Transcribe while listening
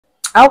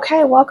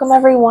Okay, welcome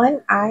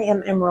everyone. I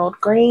am Emerald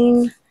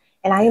Green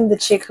and I am the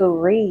chick who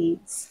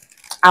reads.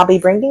 I'll be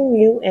bringing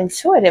you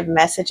intuitive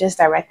messages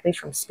directly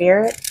from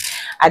spirit.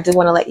 I do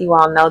want to let you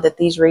all know that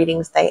these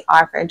readings, they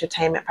are for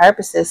entertainment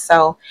purposes,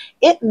 so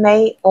it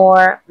may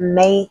or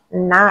may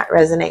not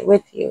resonate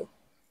with you.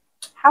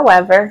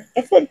 However,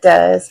 if it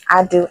does,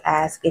 I do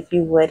ask if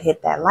you would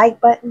hit that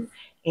like button,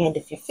 and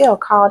if you feel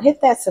called,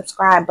 hit that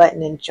subscribe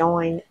button and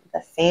join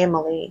the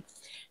family.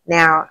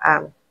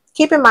 Now,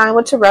 keep in mind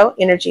with tarot,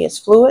 energy is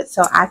fluid,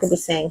 so I could be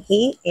saying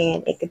he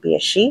and it could be a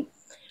she.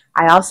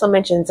 I also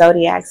mentioned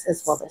zodiacs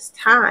as well as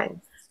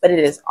time, but it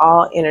is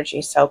all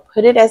energy, so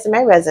put it as it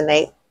may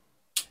resonate.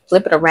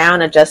 Flip it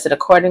around, adjust it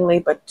accordingly,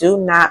 but do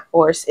not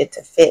force it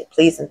to fit,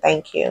 please and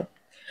thank you.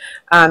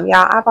 Y'all,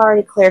 I've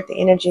already cleared the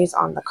energies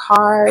on the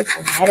cards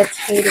and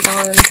meditated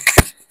on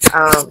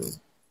them.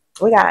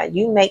 We got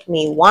You Make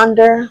Me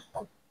Wonder,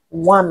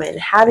 Woman,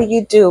 How Do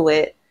You Do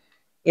It?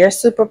 Your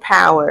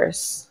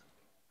Superpowers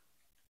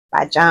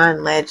by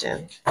John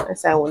Legend.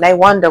 So they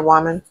Wonder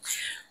Woman.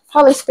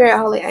 Holy Spirit,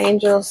 Holy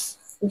Angels,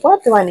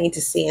 what do I need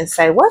to see and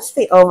say? What's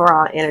the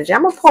overall energy?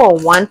 I'm going to pull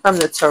one from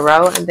the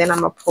tarot and then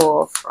I'm going to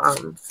pull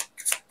from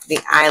the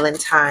Island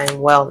Time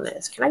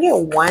Wellness. Can I get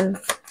one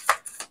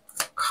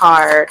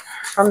card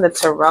from the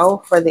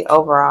tarot for the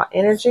overall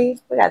energy?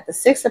 We got the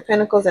Six of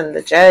Pentacles and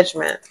the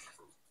Judgment.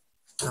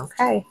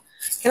 Okay.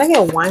 Can I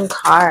get one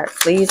card,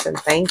 please, and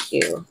thank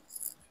you?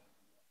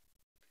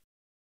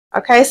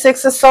 Okay,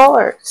 Six of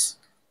Swords.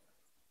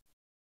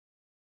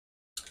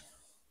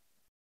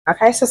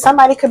 Okay, so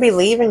somebody could be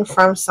leaving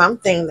from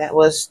something that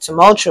was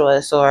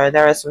tumultuous, or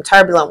there was some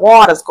turbulent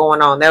waters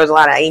going on. There was a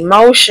lot of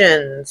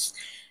emotions.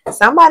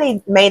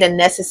 Somebody made a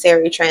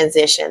necessary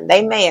transition.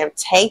 They may have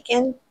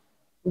taken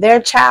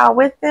their child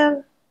with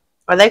them,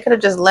 or they could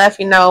have just left,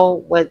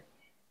 with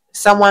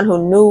someone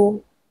who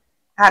knew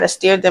how to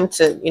steer them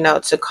to,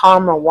 to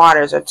calmer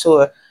waters or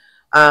to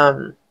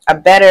a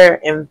better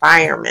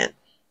environment.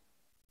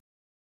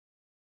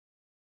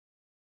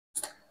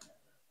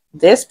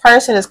 This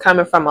person is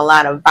coming from a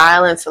lot of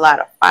violence, a lot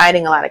of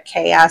fighting, a lot of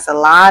chaos, a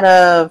lot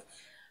of,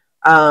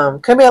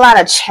 could be a lot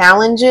of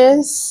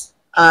challenges,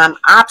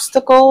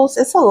 obstacles.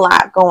 It's a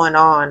lot going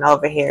on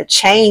over here.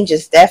 Change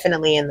is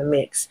definitely in the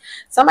mix.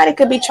 Somebody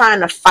could be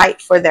trying to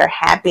fight for their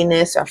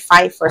happiness or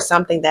fight for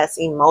something that's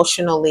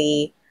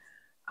emotionally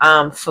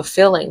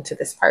fulfilling to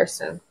this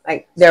person,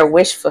 like their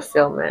wish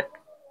fulfillment.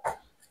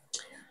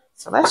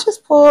 So let's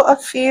just pull a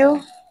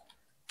few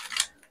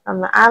from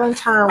the Island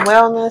Time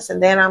Wellness,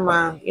 and then I'm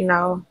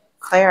gonna,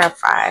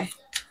 clarify.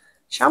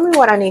 Show me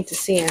what I need to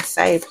see and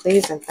say,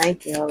 please and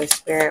thank you, Holy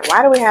Spirit.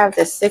 Why do we have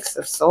the Six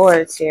of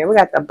Swords here? We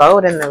got the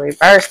boat in the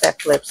reverse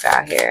that flips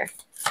out here.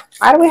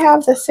 Why do we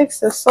have the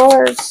Six of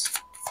Swords?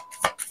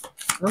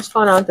 What's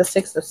going on with the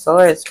Six of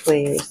Swords,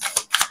 please?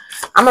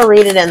 I'm gonna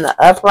read it in the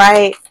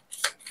upright.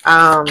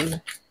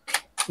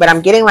 But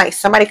I'm getting like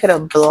somebody could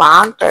have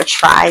blocked or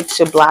tried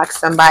to block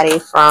somebody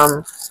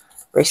from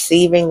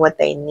receiving what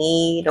they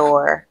need.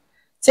 Or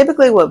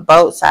typically with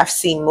boats, I've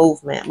seen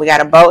movement. We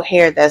got a boat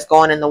here that's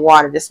going in the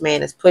water. This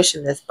man is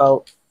pushing this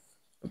boat.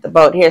 With the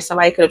boat here,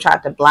 somebody could have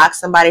tried to block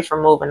somebody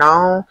from moving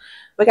on.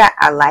 We got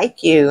I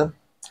like you.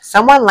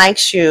 Someone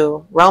likes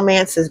you.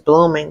 Romance is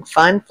blooming.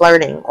 Fun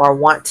flirting or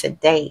want to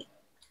date.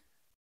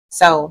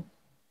 So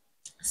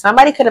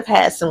somebody could have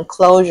had some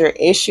closure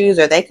issues,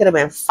 or they could have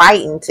been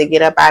fighting to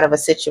get up out of a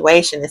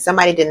situation, and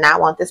somebody did not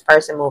want this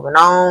person moving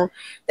on.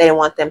 They didn't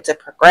want them to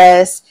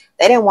progress.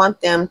 They didn't want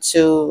them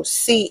to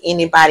see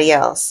anybody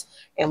else.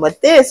 And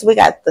with this, we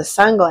got the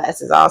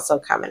sunglasses also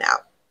coming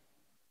out.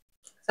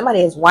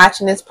 Somebody is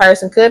watching this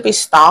person, could be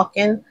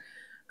stalking.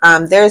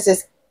 There's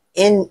this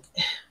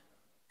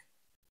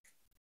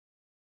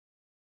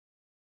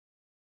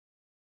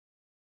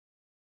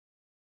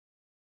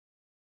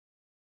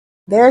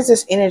there's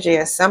this energy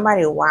of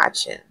somebody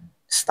watching,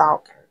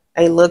 stalking,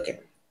 they looking.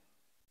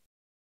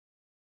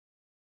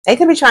 They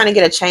could be trying to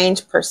get a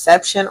change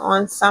perception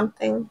on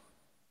something.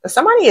 If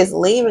somebody is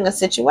leaving a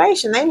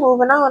situation, they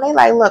moving on. They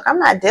like, look, I'm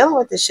not dealing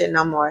with this shit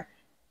no more.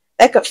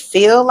 They could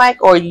feel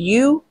like, or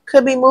you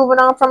could be moving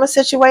on from a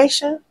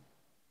situation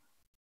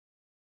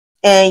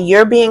and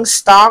you're being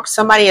stalked.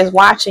 Somebody is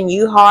watching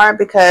you hard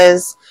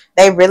because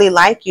they really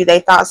like you.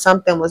 They thought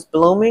something was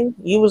blooming.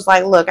 You was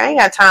like, look, I ain't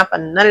got time for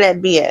none of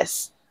that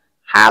BS.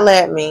 Holla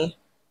at me.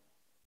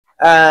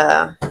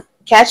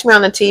 Catch me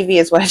on the TV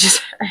is what I just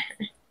heard.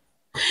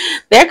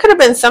 There could have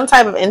been some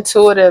type of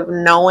intuitive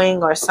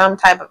knowing or some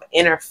type of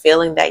inner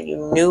feeling that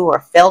you knew or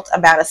felt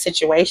about a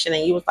situation,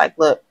 and you was like,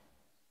 look,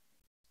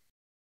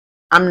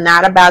 I'm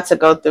not about to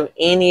go through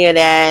any of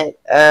that.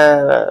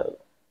 I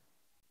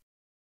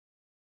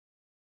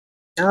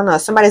don't know.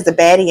 Somebody's the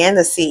baddie and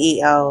the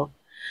CEO.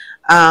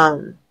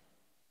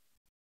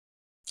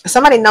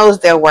 Somebody knows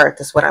their worth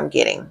is what I'm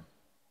getting.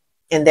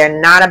 And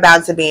they're not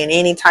about to be in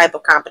any type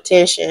of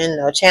competition,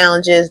 no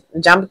challenges,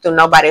 jumping through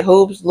nobody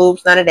hoops,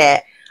 loops, none of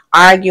that.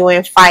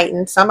 Arguing,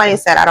 fighting. Somebody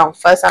said, I don't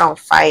fuss, I don't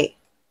fight.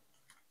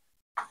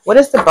 What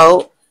is the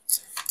boat?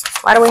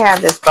 Why do we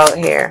have this boat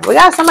here? We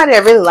got somebody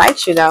that really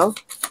likes you, though.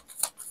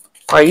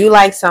 Or you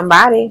like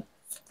somebody.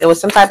 It was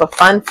some type of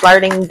fun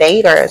flirting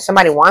date, or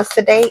somebody wants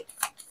to date.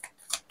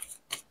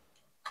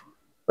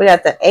 We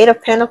got the Eight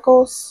of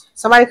Pentacles.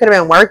 Somebody could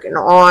have been working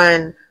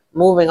on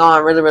moving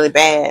on really, really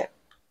bad.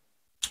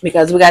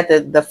 Because we got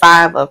the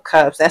Five of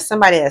Cups. That's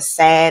somebody that's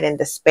sad and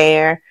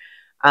despair.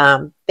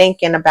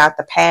 Thinking about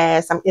the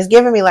past. It's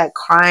giving me like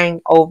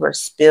crying over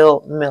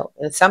spilled milk.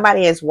 And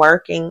somebody is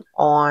working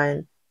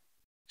on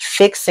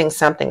fixing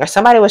something. Or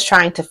somebody was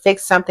trying to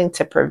fix something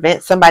to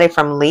prevent somebody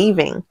from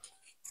leaving.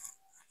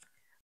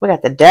 We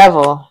got the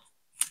Devil.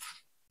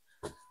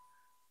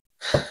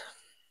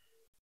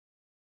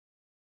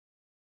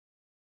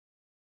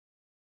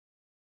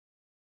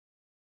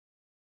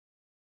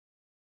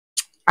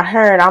 I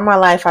heard all my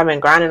life, I've been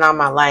grinding all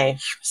my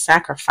life.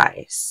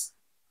 Sacrifice.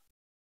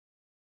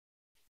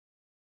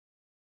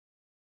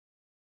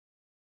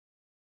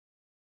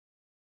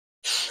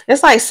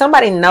 It's like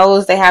somebody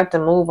knows they have to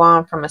move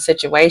on from a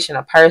situation,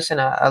 a person,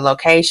 a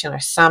location, or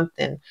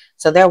something.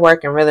 So they're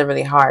working really,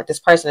 really hard. This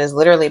person is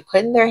literally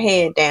putting their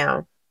head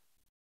down.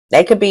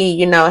 They could be,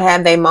 you know,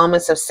 have their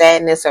moments of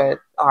sadness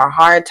or a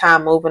hard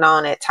time moving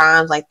on at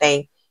times. Like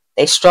they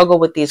struggle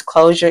with these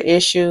closure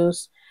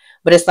issues.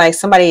 But it's like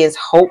somebody is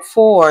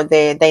hopeful, or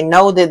they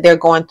know that they're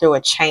going through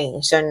a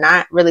change. They're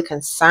not really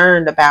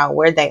concerned about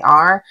where they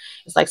are.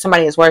 It's like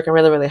somebody is working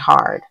really, really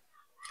hard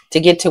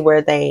to get to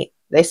where they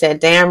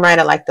said, damn right,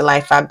 I like the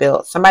life I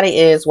built. Somebody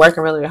is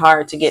working really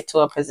hard to get to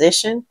a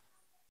position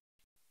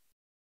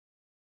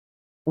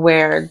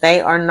where they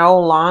are no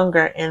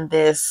longer in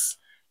this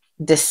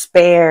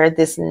despair,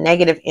 this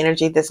negative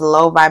energy, this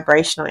low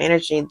vibrational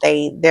energy.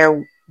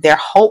 They're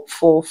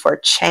hopeful for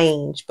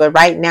change, but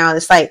right now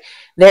it's like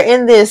they're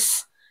in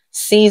this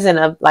season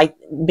of like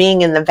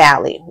being in the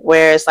valley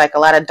where it's like a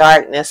lot of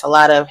darkness, a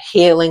lot of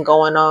healing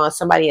going on.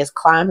 Somebody is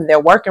climbing. They're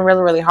working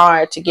really, really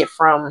hard to get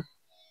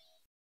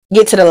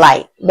to the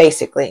light,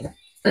 basically.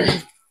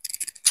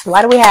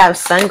 Why do we have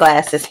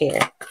sunglasses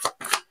here?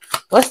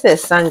 What's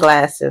this?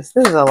 Sunglasses.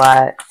 This is a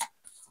lot.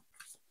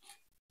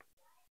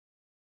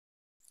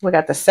 We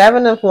got the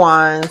Seven of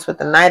Wands with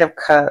the Knight of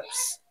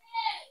Cups.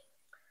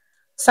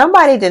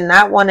 Somebody did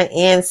not want to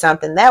end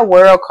something. That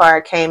World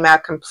card came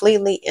out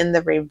completely in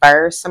the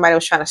reverse. Somebody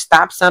was trying to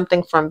stop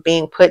something from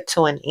being put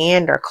to an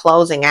end or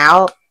closing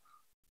out.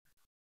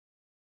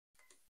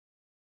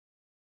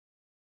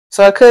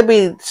 So it could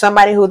be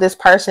somebody who this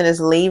person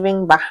is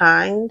leaving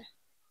behind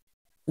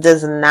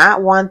does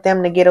not want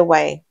them to get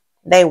away.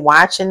 They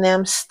watching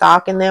them,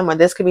 stalking them, or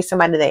this could be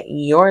somebody that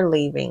you're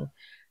leaving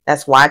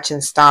that's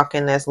watching,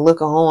 stalking, that's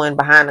looking on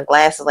behind the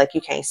glasses like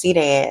you can't see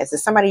their ass.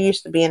 Is somebody you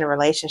used to be in a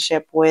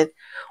relationship with,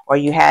 or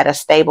you had a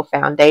stable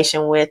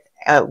foundation with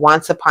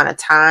once upon a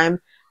time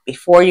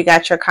before you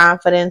got your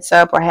confidence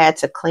up or had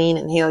to clean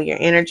and heal your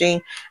energy.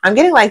 I'm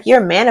getting like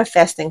you're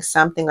manifesting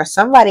something, or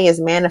somebody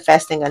is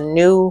manifesting a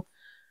new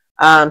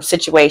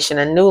situation,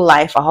 a new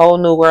life, a whole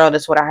new world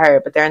is what I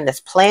heard, but they're in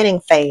this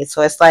planning phase.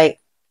 So it's like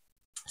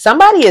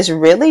somebody is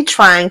really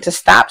trying to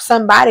stop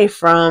somebody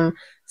from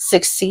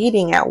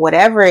succeeding at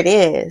whatever it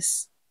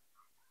is.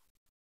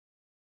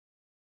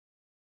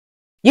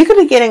 You could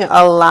be getting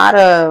a lot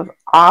of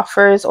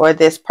offers, or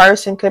this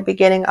person could be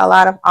getting a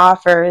lot of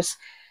offers,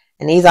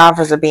 and these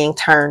offers are being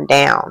turned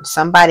down.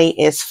 Somebody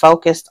is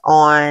focused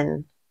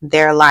on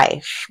their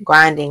life,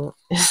 grinding.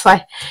 It's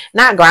like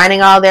not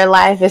grinding all their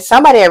life. It's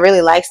somebody that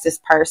really likes this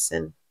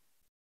person,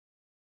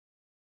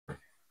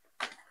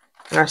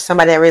 or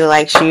somebody that really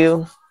likes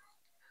you,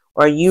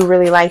 or you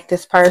really like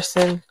this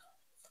person.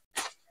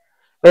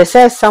 But it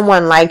says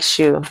someone likes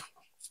you.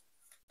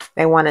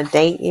 They want to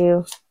date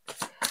you.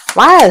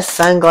 Why is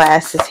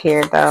sunglasses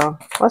here though?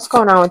 What's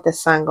going on with the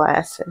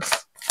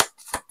sunglasses?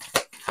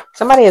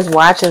 Somebody is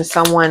watching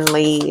someone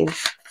leave.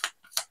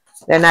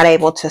 They're not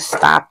able to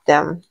stop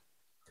them.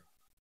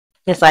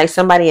 It's like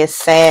somebody is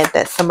sad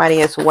that somebody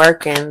is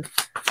working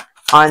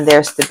on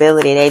their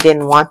stability. They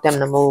didn't want them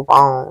to move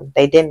on.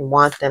 They didn't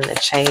want them to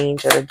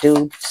change or to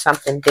do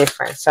something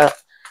different. So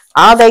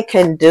all they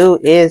can do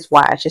is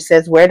watch. It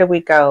says, where do we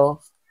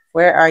go?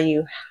 Where are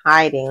you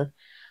hiding?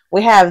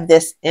 We have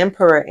this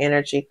Emperor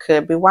energy.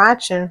 Could be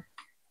watching.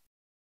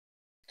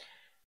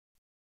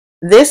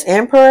 This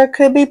Emperor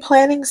could be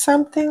planning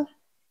something.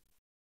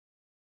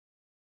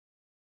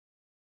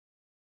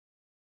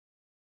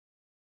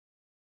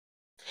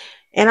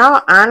 In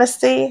all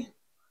honesty,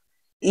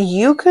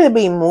 you could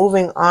be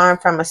moving on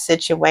from a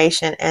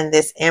situation, and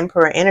this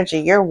Emperor energy,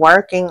 you're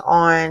working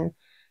on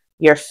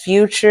your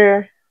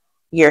future.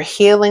 You're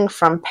healing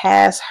from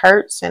past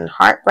hurts and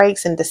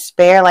heartbreaks and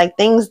despair, like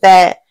things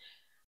that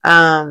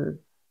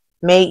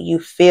made you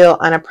feel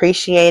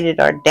unappreciated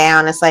or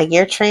down. It's like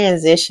you're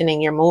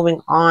transitioning, you're moving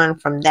on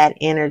from that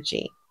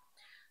energy.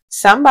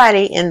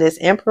 Somebody in this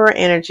Emperor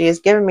energy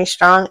is giving me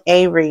strong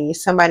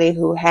Aries, somebody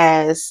who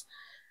has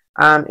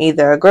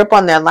either a grip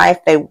on their life,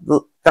 they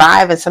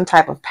thrive in some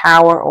type of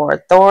power or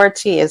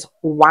authority, is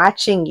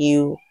watching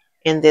you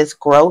in this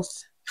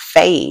growth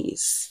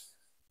phase.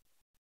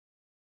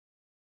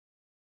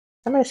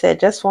 Somebody said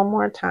just one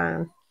more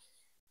time.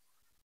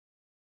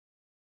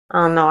 I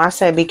don't know. I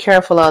said be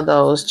careful of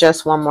those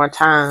just one more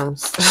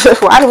times.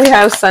 Why do we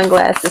have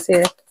sunglasses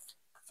here?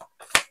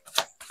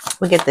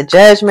 We get the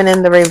Judgment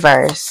in the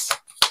reverse.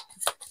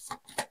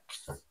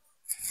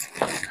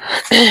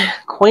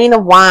 Queen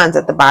of Wands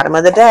at the bottom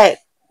of the deck.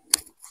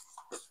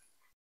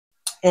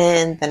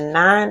 And the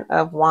Nine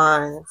of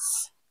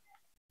Wands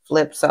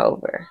flips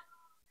over.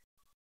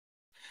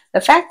 The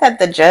fact that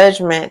the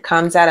Judgment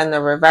comes out in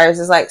the reverse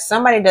is like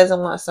somebody doesn't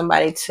want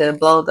somebody to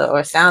blow the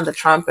or sound the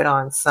trumpet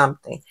on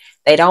something.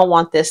 They don't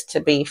want this to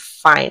be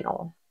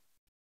final.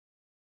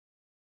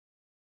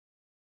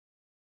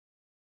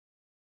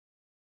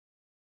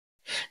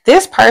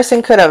 This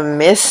person could have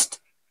missed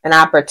an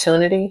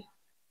opportunity.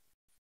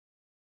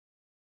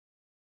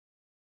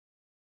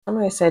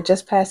 Somebody said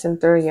just passing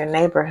through your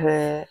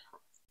neighborhood.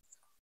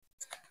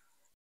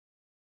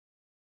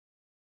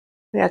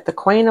 We got the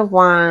Queen of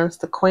Wands,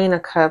 the Queen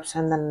of Cups,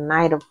 and the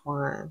Knight of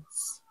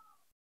Wands.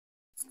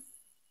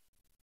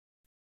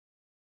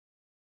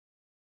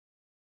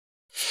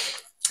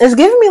 It's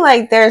giving me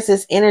like there's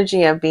this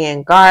energy of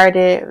being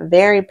guarded,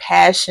 very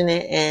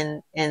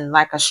passionate, and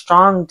like a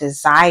strong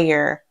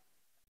desire.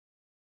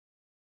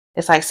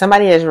 It's like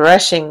somebody is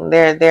rushing.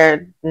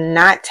 They're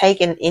not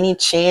taking any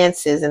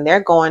chances, and they're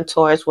going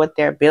towards what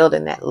they're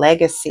building, that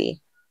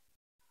legacy.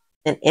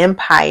 An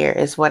empire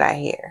is what I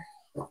hear.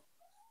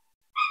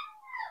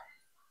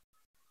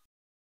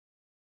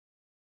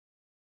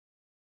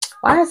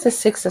 Why is the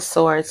Six of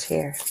Swords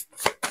here?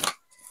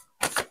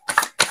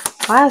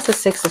 Why is the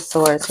Six of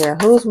Swords here?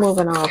 Who's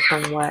moving on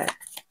from what?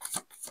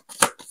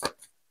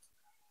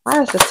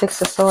 Why is the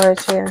Six of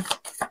Swords here?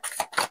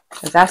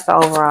 Because that's the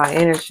overall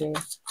energy.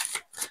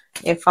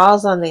 It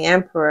falls on the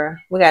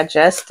Emperor. We got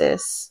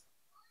Justice.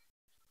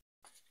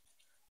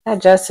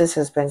 That Justice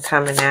has been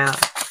coming out.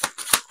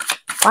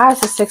 Why is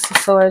the Six of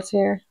Swords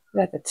here?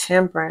 We got the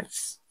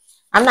Temperance.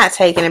 I'm not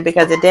taking it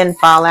because it didn't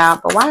fall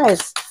out. But why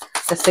is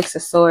the Six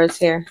of Swords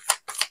here?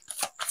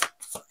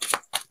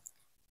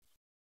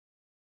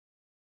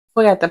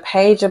 We got the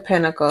Page of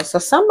Pentacles. So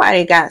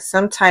somebody got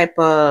some type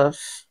of...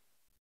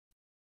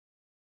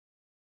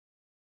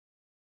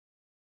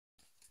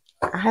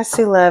 I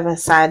see love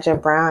inside your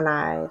brown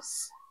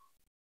eyes.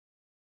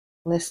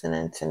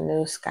 Listening to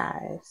new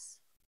skies.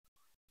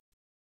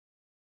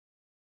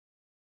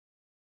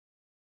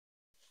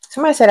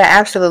 Somebody said I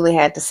absolutely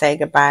had to say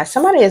goodbye.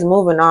 Somebody is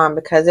moving on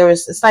because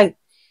it's like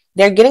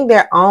they're getting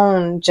their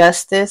own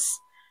justice.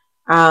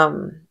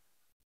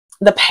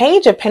 The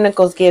Page of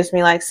Pentacles gives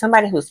me like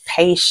somebody who's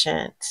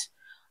patient,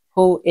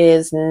 who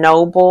is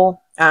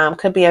noble.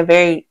 Could be a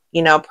very,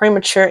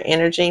 premature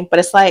energy, but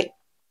it's like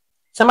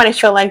somebody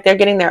feel like they're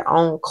getting their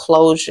own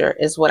closure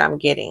is what I'm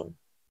getting.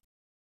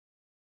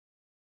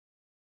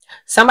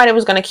 Somebody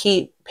was going to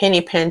keep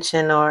penny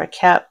pinching or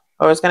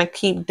was going to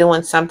keep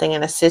doing something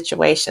in a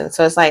situation.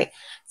 So it's like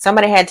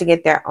somebody had to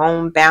get their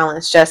own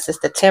balance, justice.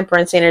 The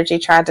Temperance energy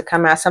tried to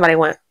come out. Somebody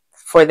went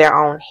for their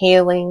own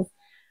healing.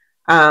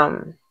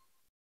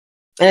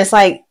 And it's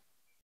like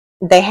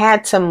they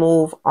had to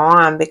move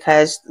on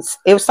because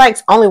it was like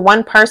only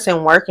one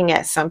person working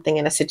at something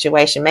in a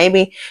situation.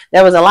 Maybe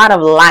there was a lot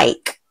of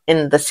like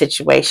in the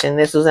situation.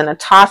 This was in a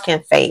talking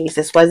phase.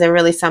 This wasn't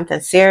really something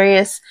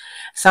serious.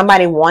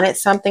 Somebody wanted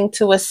something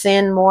to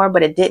ascend more,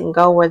 but it didn't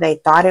go where they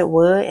thought it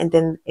would. And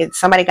then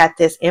somebody got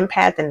this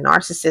empath and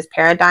narcissist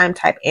paradigm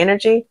type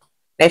energy.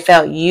 They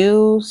felt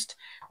used.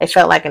 They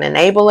felt like an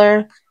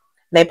enabler.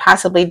 They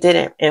possibly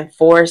didn't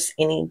enforce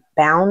any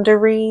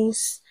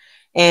boundaries.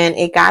 And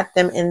it got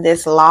them in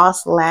this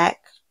lost lack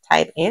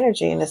type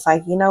energy. And it's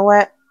like, you know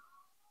what?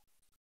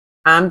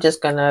 I'm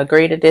just going to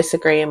agree to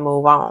disagree and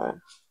move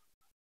on.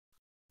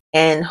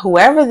 And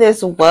whoever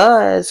this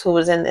was, who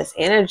was in this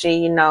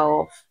energy,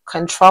 having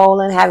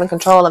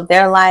control of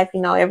their life,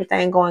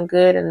 everything going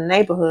good in the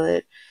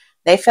neighborhood,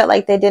 they felt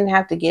like they didn't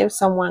have to give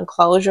someone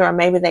closure, or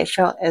maybe they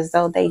felt as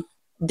though they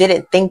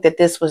didn't think that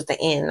this was the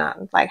end.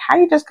 Like, how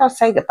you just gonna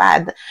say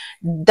goodbye?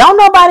 Don't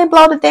nobody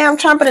blow the damn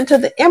trumpet until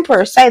the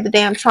Emperor say the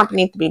damn trumpet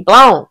needs to be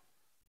blown.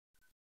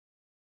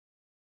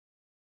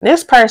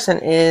 This person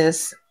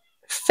is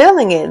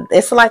feeling it.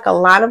 It's like a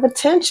lot of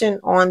attention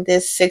on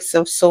this Six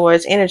of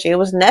Swords energy. It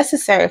was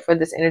necessary for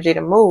this energy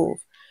to move.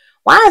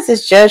 Why is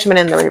this Judgment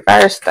in the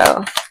reverse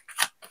though?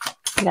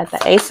 You got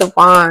the Ace of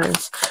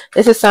Wands.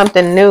 This is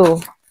something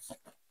new.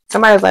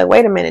 Somebody was like,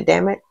 wait a minute,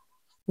 damn it.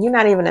 You're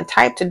not even the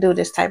type to do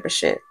this type of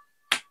shit.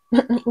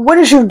 What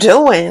are you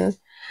doing?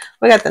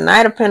 We got the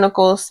Knight of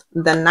Pentacles,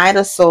 the Knight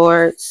of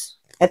Swords.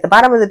 At the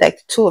bottom of the deck,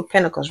 the Two of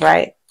Pentacles,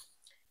 right?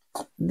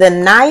 The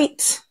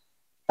Knight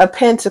of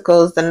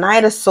Pentacles, the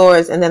Knight of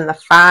Swords, and then the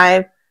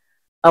Five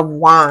of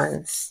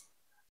Wands.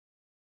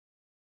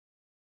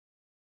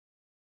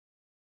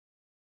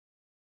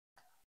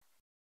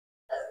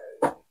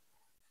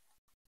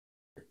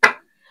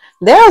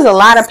 There's a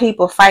lot of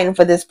people fighting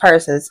for this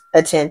person's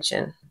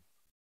attention.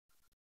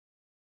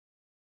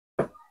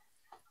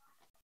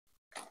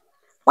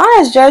 Why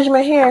is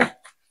Judgment here?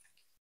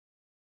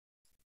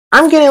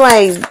 I'm getting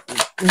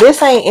like,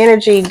 this ain't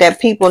energy that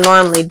people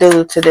normally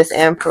do to this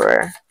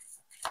Emperor.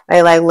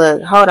 They like,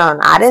 look, hold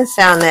on. I didn't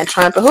sound that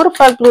trumpet. Who the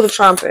fuck blew the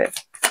trumpet?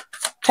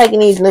 Taking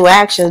these new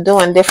actions,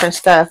 doing different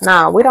stuff.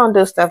 No, we don't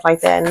do stuff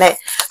like that. And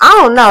I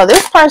don't know.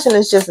 This person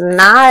is just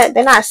not,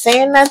 they're not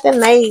saying nothing.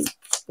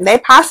 They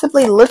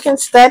possibly looking,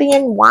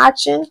 studying,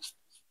 watching.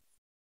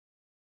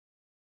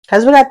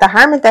 Because we got the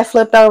hermit that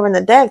flipped over in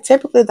the deck.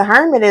 Typically the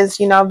hermit is,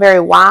 you know, very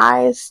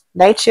wise.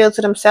 They chill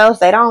to themselves.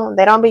 They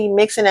don't be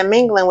mixing and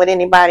mingling with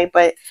anybody,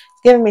 but it's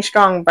giving me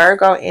strong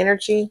Virgo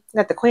energy.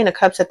 Got the Queen of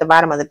Cups at the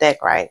bottom of the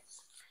deck, right?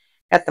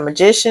 Got the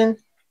Magician,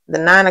 the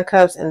Nine of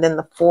Cups, and then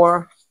the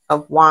Four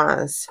of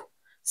Wands.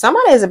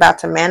 Somebody is about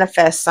to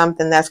manifest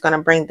something that's going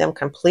to bring them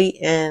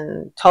complete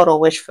and total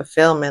wish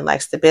fulfillment,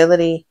 like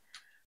stability,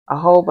 a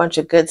whole bunch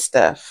of good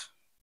stuff.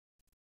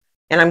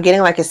 And I'm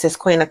getting like it's this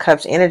Queen of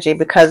Cups energy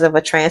because of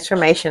a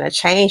transformation, a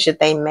change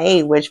that they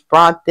made, which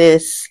brought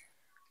this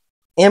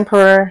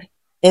Emperor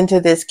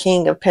into this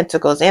King of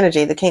Pentacles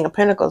energy. The King of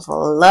Pentacles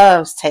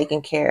loves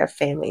taking care of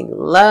family,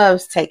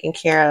 loves taking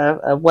care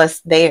of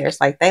what's theirs.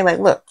 Like they like,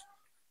 look,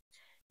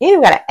 you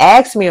ain't got to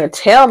ask me or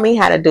tell me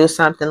how to do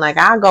something. Like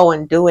I'll go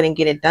and do it and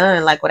get it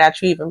done. Like without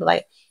you even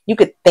like, you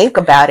could think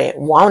about it,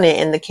 want it.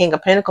 And the King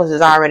of Pentacles is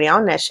already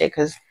on that shit.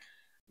 Cause,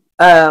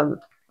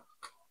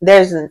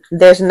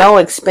 there's no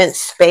expense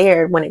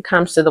spared when it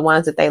comes to the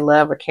ones that they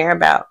love or care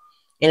about.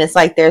 And it's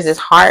like there's this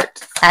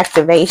heart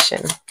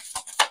activation.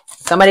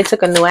 Somebody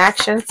took a new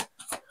action.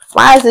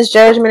 Why is this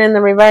Judgment in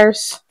the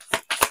reverse?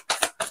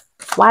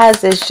 Why is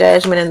this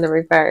Judgment in the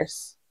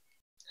reverse?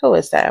 Who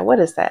is that? What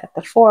is that?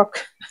 The Four.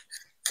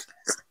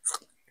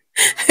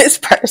 This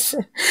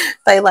person.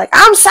 They like,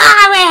 I'm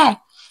sorry.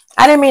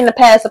 I didn't mean to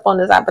pass up on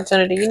this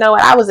opportunity. You know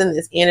what? I was in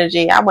this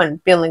energy. I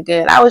wasn't feeling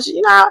good. I was,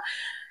 you know,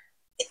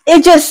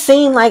 it just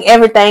seemed like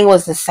everything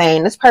was the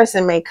same. This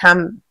person may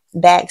come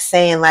back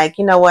saying like,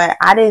 you know what,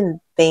 I didn't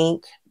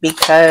think,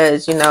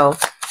 because, you know,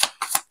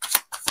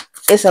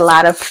 it's a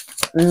lot of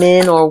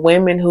men or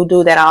women who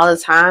do that all the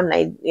time.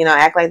 They, you know,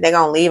 act like they're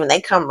going to leave and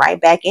they come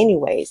right back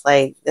anyways.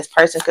 Like this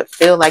person could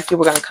feel like you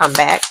were going to come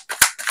back.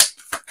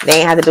 They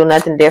ain't have to do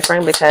nothing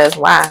different because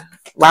why?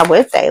 Why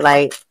would they?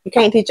 Like you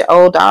can't teach an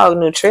old dog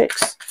new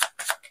tricks.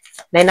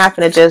 They're not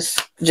going to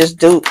just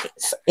do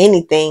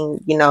anything,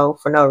 you know,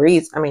 for no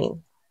reason. I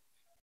mean,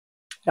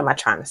 what am I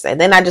trying to say?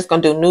 They're not just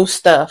going to do new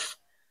stuff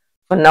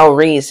for no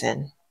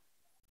reason.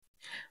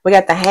 We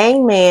got the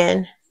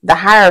Hangman, the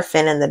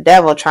Hierophant, and the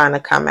Devil trying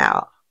to come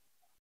out.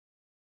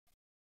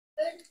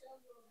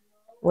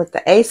 With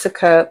the Ace of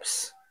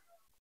Cups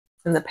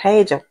and the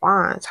Page of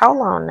Wands.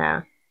 Hold on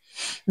now.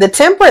 The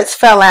Temperance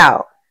fell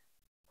out.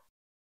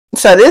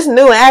 So this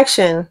new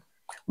action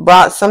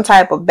brought some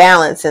type of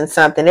balance in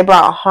something. It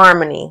brought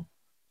harmony.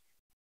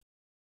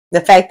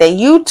 The fact that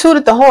you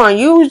tooted the horn,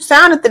 you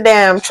sounded the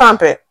damn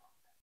trumpet.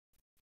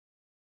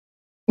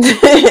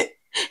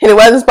 And it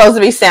wasn't supposed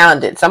to be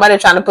sounded. Somebody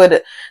trying to put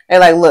it, they're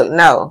like, look,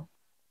 no.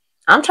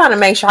 I'm trying to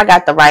make sure I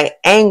got the right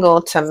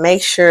angle to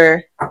make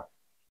sure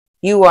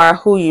you are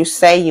who you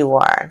say you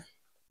are.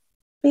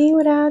 Be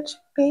without you,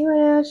 be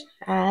without you,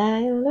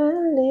 I don't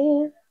wanna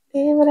live.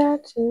 Be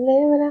without you,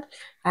 live without you,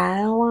 I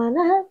don't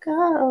wanna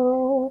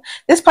go.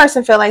 This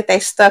person feel like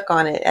they stuck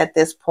on it at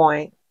this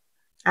point.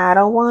 I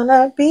don't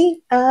wanna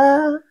be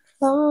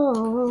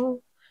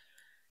alone.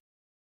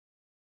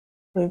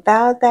 We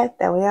vowed that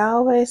we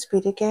always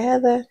be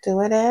together, do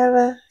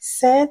whatever.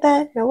 Said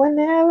that no one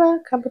ever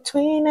come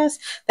between us.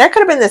 There could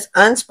have been this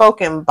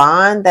unspoken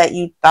bond that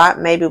you thought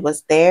maybe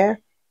was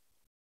there.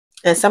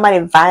 And somebody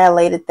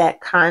violated that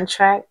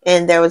contract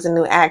and there was a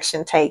new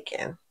action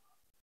taken.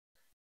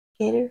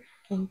 Get it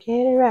and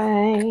get it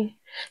right.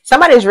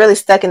 Somebody's really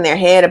stuck in their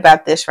head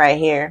about this right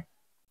here.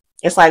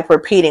 It's like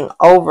repeating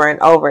over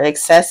and over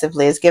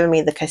excessively. It's giving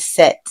me the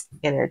cassette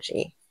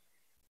energy.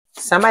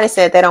 Somebody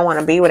said they don't want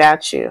to be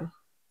without you.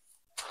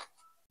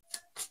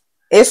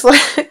 It's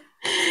like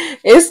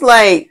it's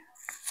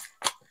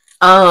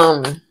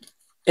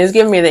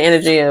giving me the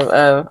energy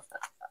of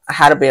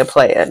how to be a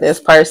player.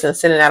 This person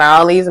sending out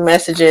all these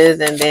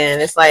messages, and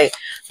then it's like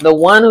the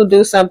one who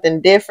do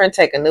something different,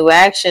 take a new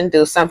action,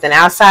 do something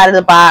outside of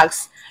the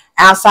box,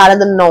 outside of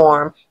the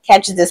norm,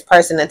 catches this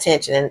person's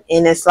attention,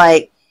 and it's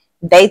like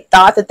they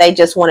thought that they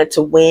just wanted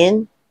to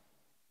win,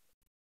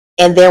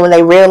 and then when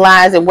they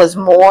realized it was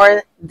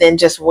more than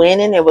just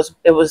winning, it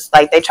was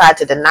like they tried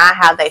to deny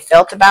how they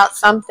felt about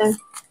something.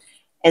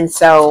 And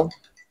so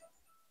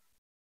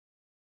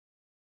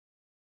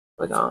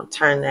we're going to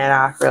turn that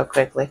off real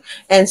quickly.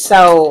 And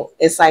so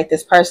it's like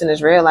this person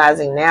is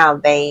realizing now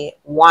they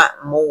want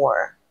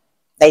more.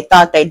 They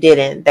thought they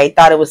didn't. They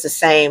thought it was the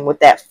same with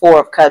that Four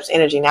of Cups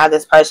energy. Now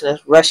this person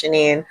is rushing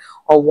in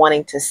or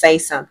wanting to say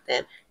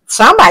something.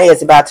 Somebody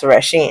is about to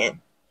rush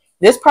in.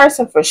 This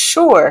person for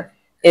sure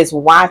is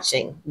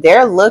watching.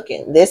 They're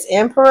looking. This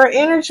Emperor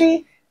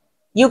energy,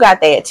 you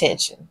got their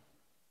attention.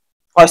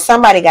 Or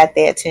somebody got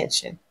their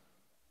attention.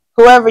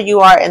 Whoever you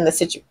are in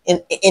the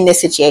in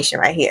this situation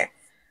right here.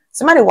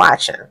 Somebody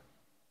watching.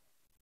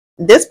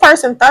 This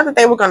person thought that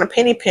they were going to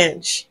penny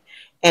pinch,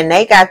 and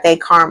they got their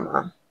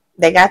karma.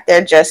 They got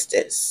their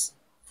justice.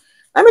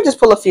 Let me just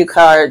pull a few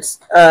cards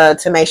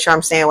to make sure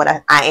I'm saying what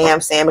I am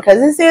saying, because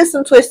this is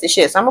some twisted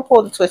shit. So I'm going to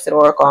pull the Twisted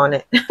Oracle on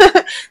it.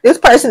 This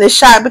person is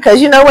shocked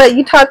because you know what?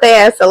 You taught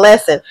their ass a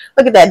lesson.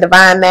 Look at that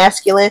Divine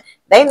Masculine.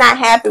 They not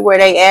happy where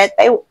they at.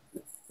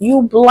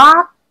 You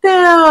blocked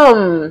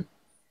them.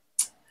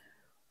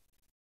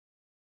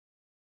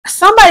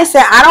 Somebody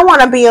said, I don't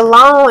want to be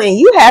alone, and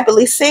you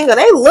happily single.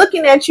 They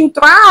looking at you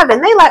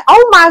thriving. They like,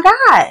 oh my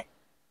God.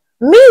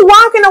 Me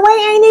walking away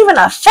ain't even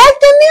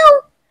affecting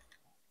them?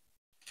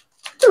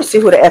 Let me see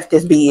who the F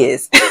this B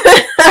is.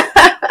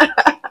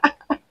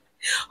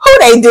 Who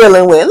they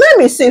dealing with? Let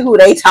me see who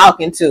they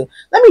talking to.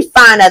 Let me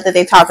find out that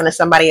they talking to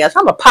somebody else.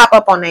 I'm going to pop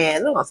up on their ass.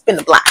 I'm going to spin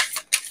the block.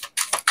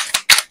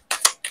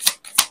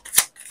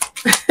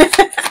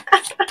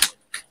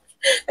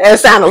 That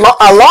sound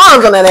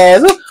alarms on that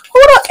ass. Who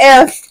the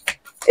F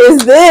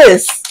is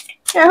this?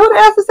 Yeah, who the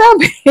F is that?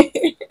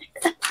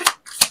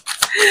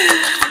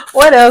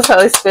 What else,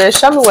 Holy Spirit?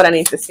 Show me what I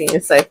need to see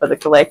and say for the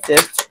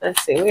collective.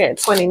 Let's see. We're at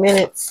 20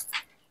 minutes.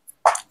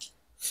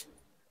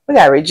 We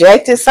got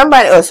rejected.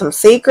 Somebody or some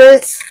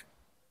secrets.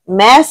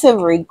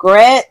 Massive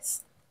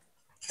regrets.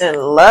 And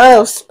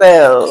love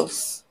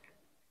spells.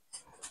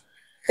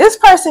 This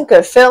person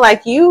could feel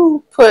like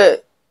you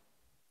put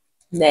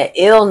that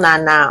ill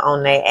nana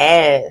on their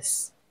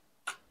ass.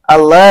 A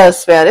love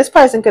spell. This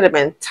person could have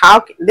been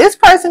talking. This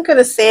person could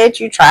have said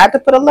you tried to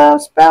put a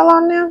love spell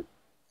on them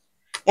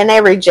and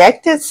they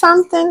rejected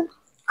something.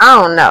 I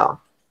don't know.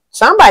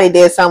 Somebody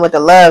did something with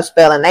the love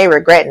spell and they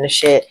regretting the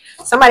shit.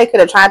 Somebody could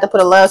have tried to put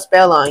a love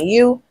spell on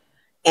you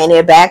and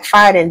it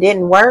backfired and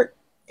didn't work.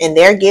 And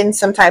they're getting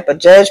some type of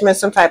judgment,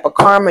 some type of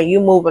karma. You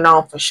moving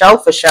on for show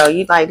for show.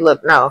 You like,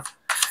 look, no.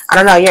 I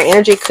don't know. Your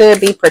energy could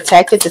be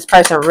protected. This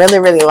person really,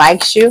 really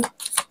likes you.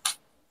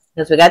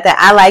 Because we got that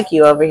I like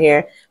you over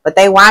here. But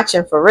they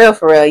watching for real,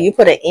 for real. You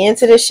put an end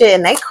to this shit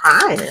and they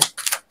crying.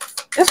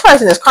 This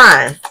person is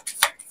crying.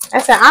 I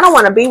said, I don't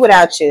want to be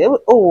without you.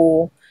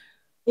 Ooh.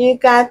 You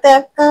got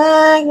that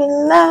fucking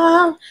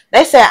love.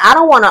 They said, I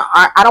don't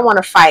want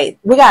to fight.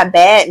 We got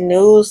bad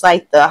news,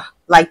 like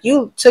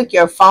you took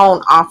your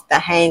phone off the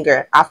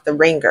hanger, off the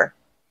ringer.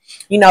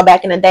 You know,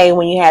 back in the day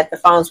when you had the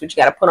phones, but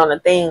you got to put on the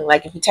thing.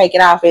 Like if you take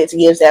it off, it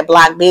gives that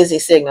block busy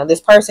signal.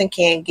 This person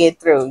can't get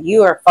through.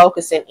 You are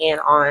focusing in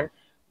on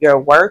your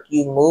work.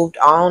 You moved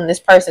on. This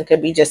person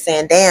could be just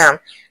saying, damn,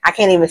 I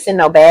can't even send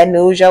no bad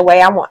news your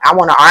way. I want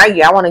to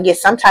argue. I want to get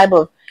some type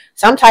of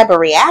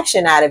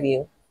reaction out of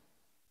you.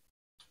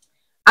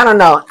 I don't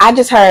know. I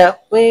just heard,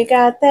 we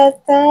got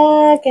that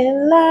thug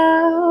in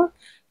love.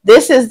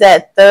 This is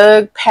that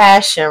thug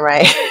passion,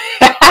 right?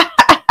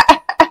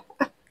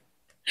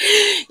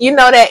 You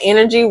know that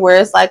energy where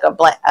it's like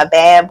a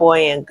bad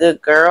boy and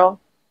good girl,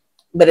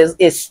 but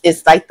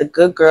it's like the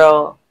good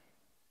girl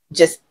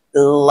just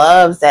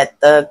loves that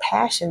thug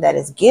passion that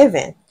is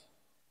given.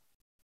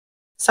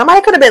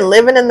 Somebody could have been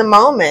living in the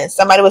moment.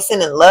 Somebody was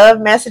sending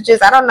love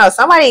messages. I don't know.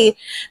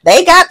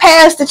 They got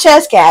past the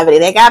chest cavity.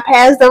 They got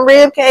past the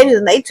rib cages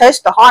and they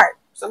touched the heart.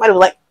 Somebody was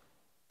like,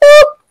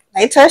 boop.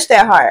 They touched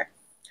that heart.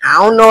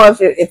 I don't know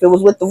if it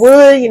was with the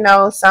wood, you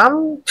know,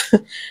 something.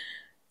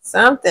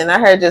 I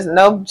heard just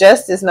no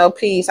justice, no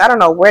peace. I don't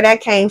know where that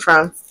came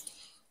from.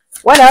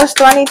 What else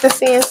do I need to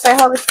see and say,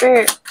 Holy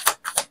Spirit?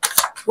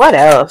 What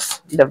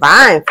else?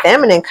 Divine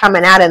Feminine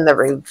coming out in the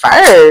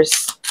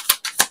reverse.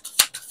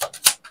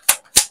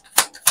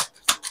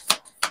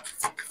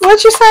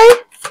 What you say?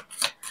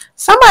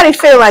 Somebody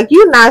feel like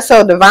you're not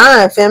so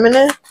divine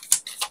feminine.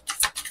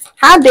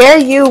 How dare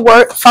you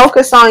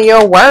focus on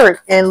your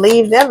work and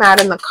leave them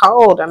out in the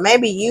cold? Or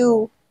maybe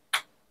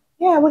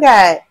we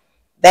got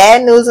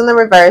bad news in the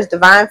reverse,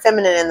 divine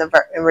feminine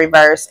in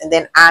reverse, and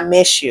then I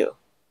miss you.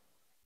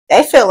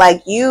 They feel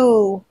like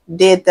you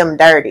did them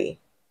dirty.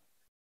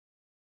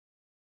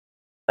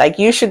 Like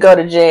you should go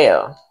to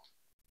jail.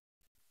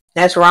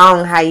 That's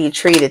wrong how you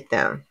treated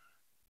them.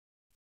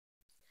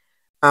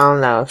 I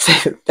don't know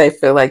if they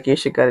feel like you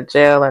should go to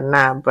jail or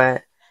not,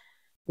 but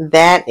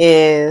that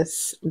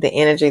is the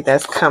energy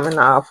that's coming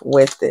off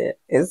with it.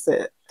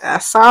 I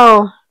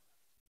saw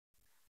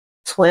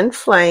Twin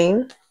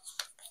Flame.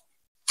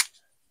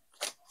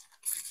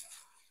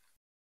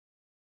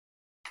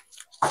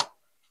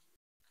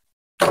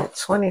 At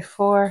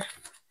 24.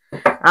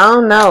 I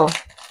don't know.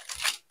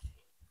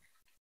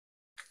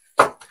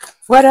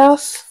 What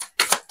else?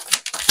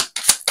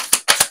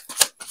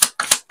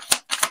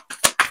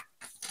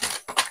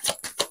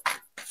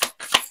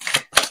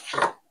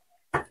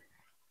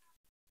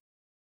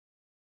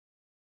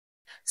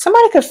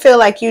 Somebody could feel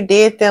like you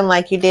did them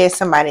like you did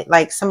somebody,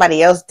 like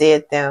somebody else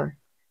did them.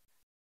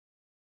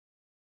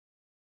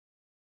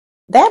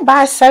 That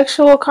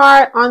bisexual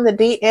card on the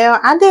DL,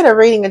 I did a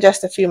reading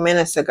just a few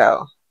minutes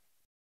ago.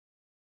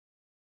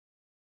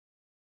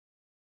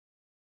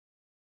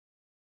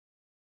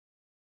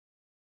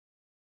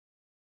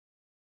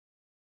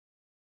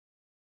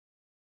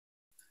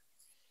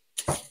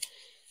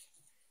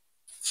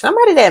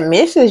 Somebody that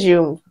misses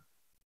you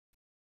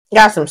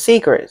got some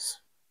secrets.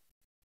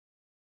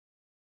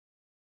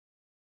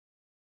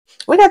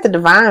 We got the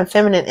divine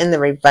feminine in the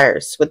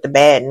reverse with the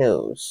bad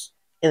news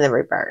in the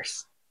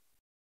reverse.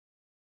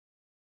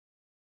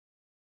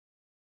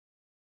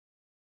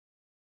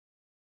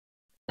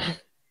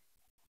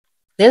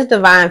 This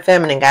divine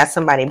feminine got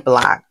somebody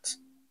blocked.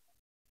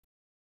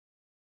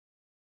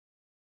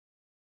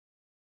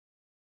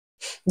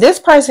 This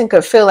person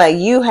could feel like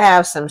you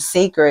have some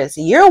secrets.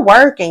 You're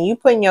working, you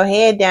putting your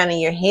head down and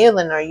you're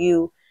healing, or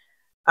you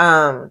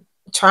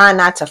trying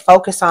not to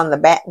focus on the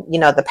back,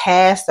 the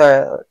past,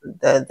 or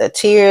the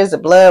tears, the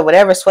blood,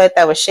 whatever sweat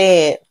that was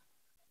shed.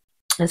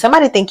 And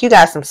somebody think you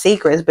got some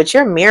secrets, but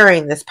you're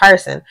mirroring this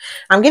person.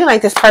 I'm getting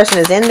like this person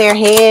is in their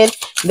head.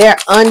 They're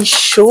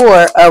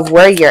unsure of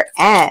where you're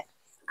at.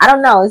 I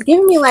don't know. It's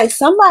giving me like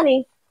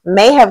somebody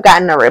may have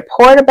gotten a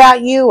report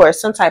about you or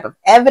some type of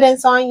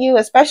evidence on you,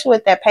 especially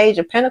with that Page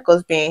of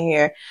Pentacles being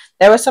here.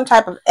 There was some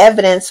type of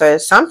evidence or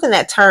something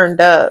that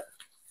turned up.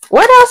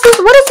 What is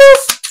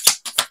this?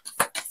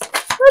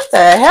 What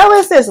the hell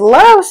is this?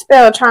 Love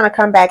spell trying to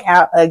come back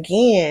out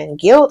again.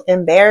 Guilt,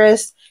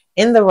 embarrassed,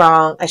 in the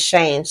wrong,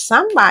 ashamed.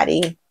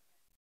 Somebody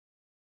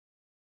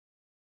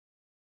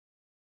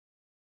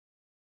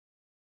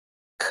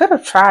could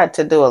have tried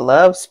to do a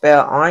love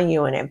spell on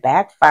you and it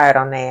backfired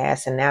on their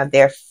ass, and now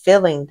they're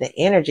feeling the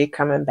energy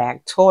coming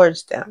back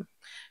towards them.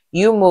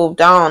 You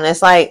moved on.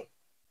 It's like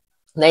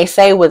they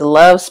say with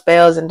love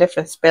spells and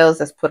different spells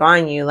that's put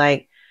on you,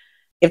 like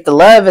if the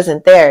love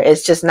isn't there,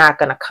 it's just not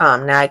going to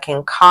come. Now it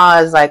can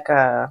cause like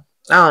I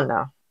don't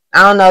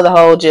know the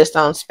whole gist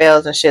on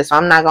spells and shit, so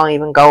I'm not going to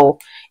even go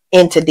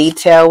into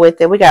detail with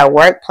it. We got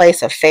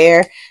workplace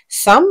affair.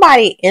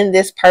 Somebody in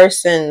this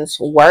person's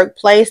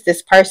workplace,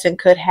 this person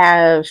could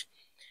have,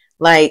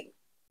 like,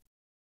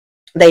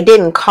 they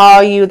didn't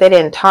call you, they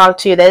didn't talk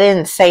to you, they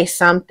didn't say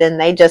something,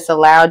 they just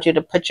allowed you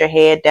to put your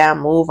head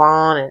down, move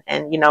on,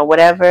 and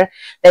whatever.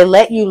 They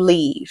let you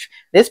leave.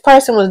 This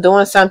person was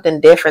doing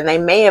something different. They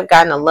may have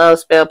gotten a love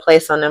spell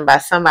placed on them by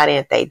somebody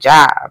at their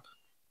job,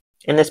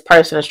 and this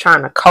person is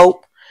trying to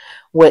cope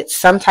with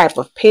some type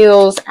of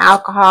pills,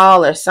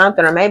 alcohol, or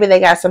something, or maybe they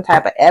got some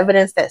type of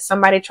evidence that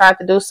somebody tried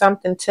to do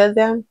something to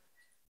them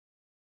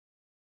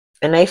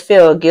and they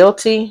feel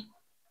guilty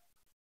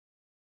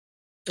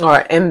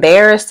or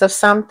embarrassed of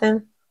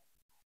something.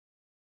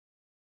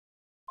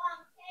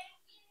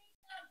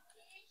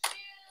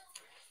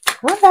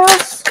 What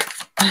else?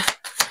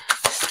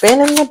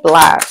 Spinning the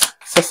block.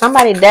 So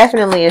somebody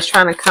definitely is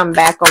trying to come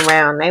back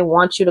around. They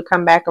want you to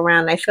come back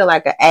around. They feel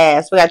like an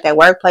ass. We got that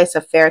workplace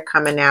affair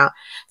coming out.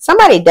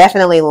 Somebody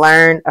definitely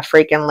learned a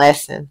freaking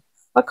lesson.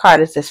 What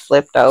card is this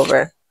flipped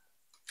over?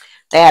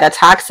 They had a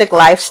toxic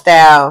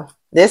lifestyle.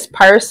 This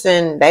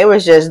person, they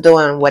was just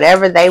doing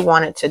whatever they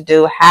wanted to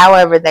do,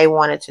 however they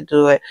wanted to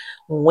do it,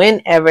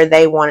 whenever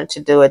they wanted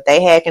to do it.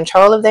 They had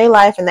control of their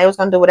life and they was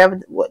going to do whatever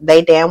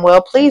they damn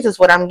well pleased is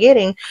what I'm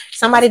getting.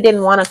 Somebody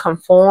didn't want to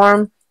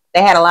conform.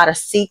 They had a lot of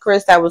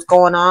secrets that was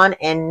going on,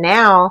 and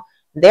now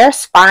they're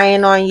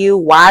spying on you,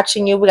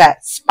 watching you. We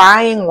got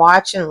spying,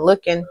 watching,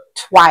 looking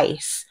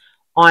twice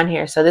on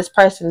here. So this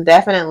person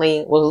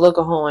definitely was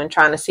looking and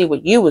trying to see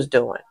what you was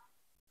doing.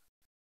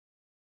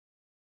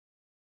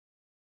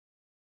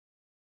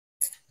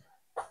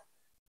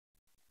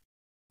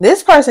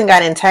 This person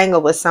got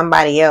entangled with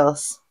somebody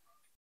else.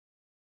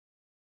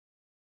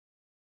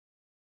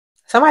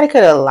 Somebody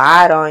could have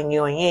lied on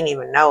you and you didn't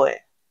even know it.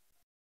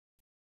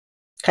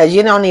 Because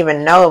you don't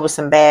even know it was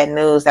some bad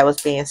news that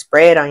was being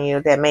spread on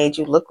you that made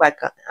you look like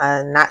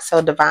a not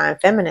so divine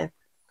feminine.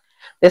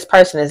 This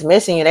person is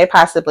missing you. They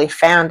possibly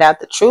found out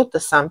the truth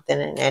of something,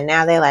 and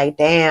now they're like,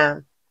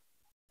 damn,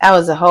 that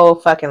was a whole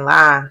fucking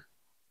lie.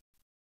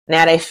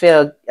 Now they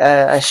feel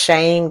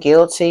ashamed,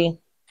 guilty.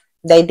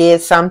 They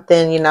did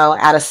something,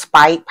 out of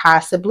spite,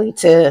 possibly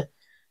to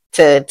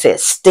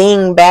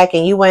sting back,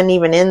 and you wasn't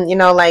even in,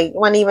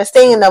 wasn't even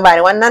stinging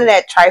nobody. Wasn't none of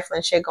that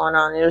trifling shit going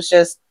on. It was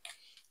just,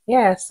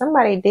 yeah,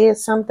 somebody did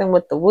something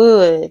with the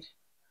wood.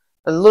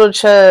 A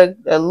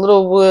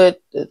little wood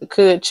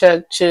could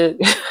chug.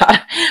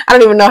 I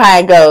don't even know how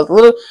it goes. A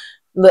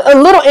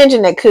little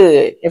engine that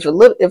could. If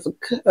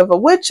a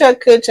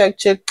woodchuck could chug.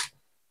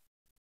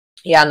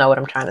 Y'all know what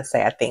I'm trying to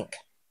say, I think.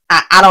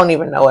 I don't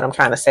even know what I'm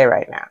trying to say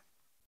right now.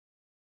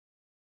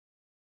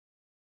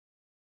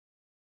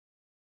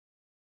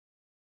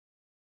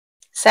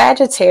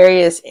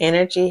 Sagittarius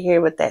energy here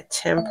with that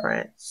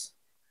Temperance.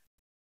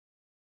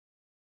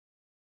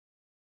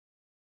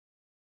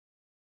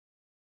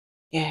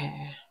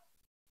 Yeah.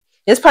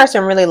 This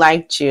person really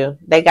liked you.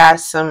 They got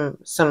some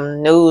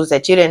news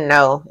that you didn't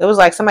know. It was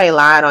like somebody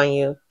lied on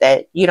you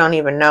that you don't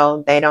even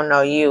know. They don't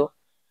know you.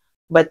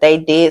 But they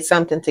did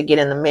something to get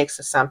in the mix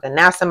of something.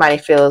 Now somebody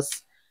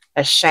feels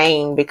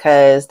ashamed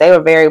because they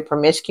were very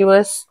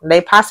promiscuous. They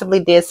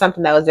possibly did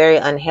something that was very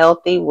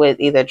unhealthy with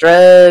either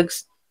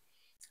drugs,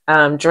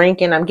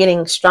 drinking. I'm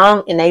getting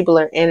strong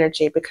enabler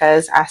energy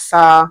because I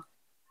saw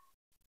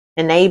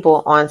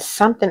enable on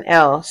something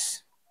else.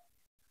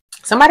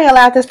 Somebody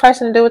allowed this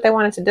person to do what they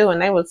wanted to do,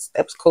 and they was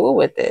cool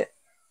with it.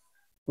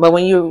 But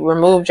when you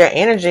removed your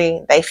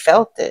energy, they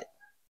felt it.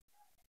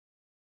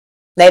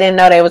 They didn't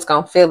know they was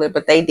going to feel it,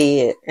 but they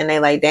did. And they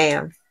like,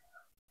 damn.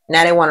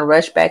 Now they want to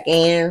rush back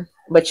in,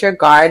 but you're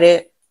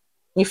guarded.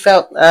 You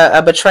felt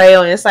a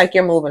betrayal, and it's like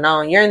you're moving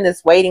on. You're in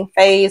this waiting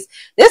phase.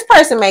 This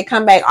person may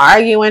come back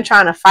arguing,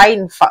 trying to fight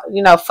and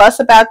fuss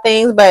about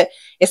things, but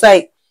it's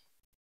like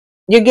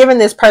you're giving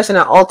this person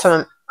an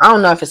ultimate. I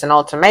don't know if it's an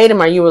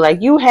ultimatum or you were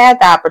like, you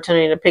had the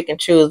opportunity to pick and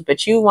choose,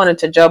 but you wanted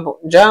to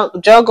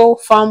juggle,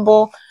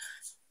 fumble,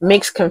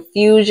 mix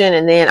confusion.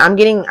 And then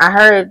I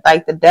heard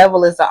like the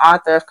devil is the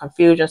author of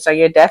confusion. So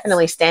you're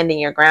definitely standing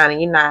your ground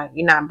and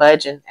you're not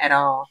budging at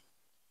all.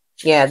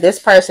 Yeah, this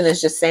person is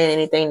just saying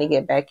anything to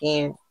get back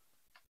in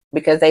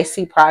because they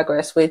see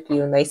progress with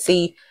you and they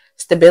see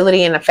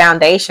stability in a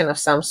foundation of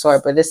some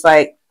sort. But it's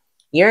like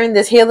you're in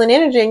this healing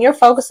energy and you're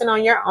focusing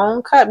on your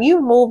own cup.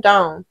 You've moved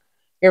on.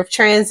 You've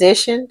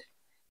transitioned.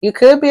 You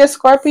could be a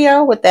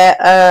Scorpio with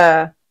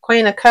that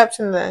Queen of Cups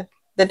and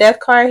the Death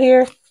card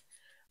here.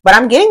 But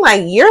I'm getting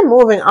like you're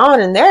moving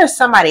on and there's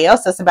somebody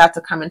else that's about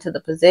to come into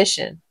the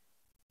position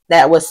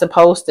that was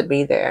supposed to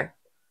be there.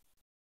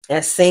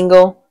 As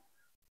single.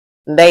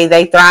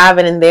 They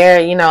thriving in there,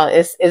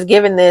 it's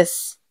giving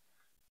this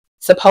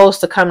supposed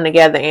to come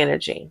together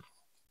energy.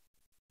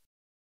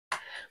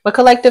 But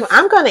collective,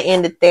 I'm going to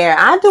end it there.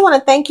 I do want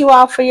to thank you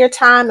all for your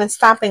time and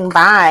stopping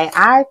by.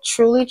 I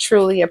truly,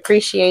 truly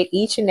appreciate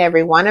each and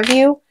every one of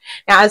you.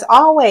 Now, as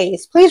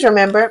always, please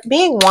remember,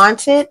 being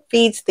wanted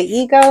feeds the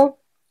ego.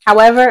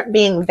 However,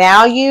 being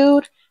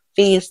valued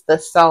feeds the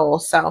soul.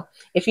 So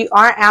if you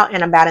are out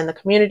and about in the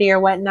community or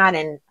whatnot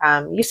and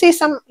you see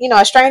some,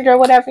 a stranger or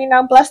whatever,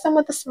 bless them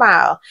with a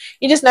smile.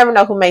 You just never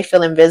know who may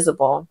feel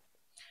invisible.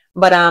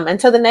 But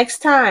until the next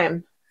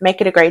time,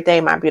 make it a great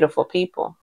day, my beautiful people.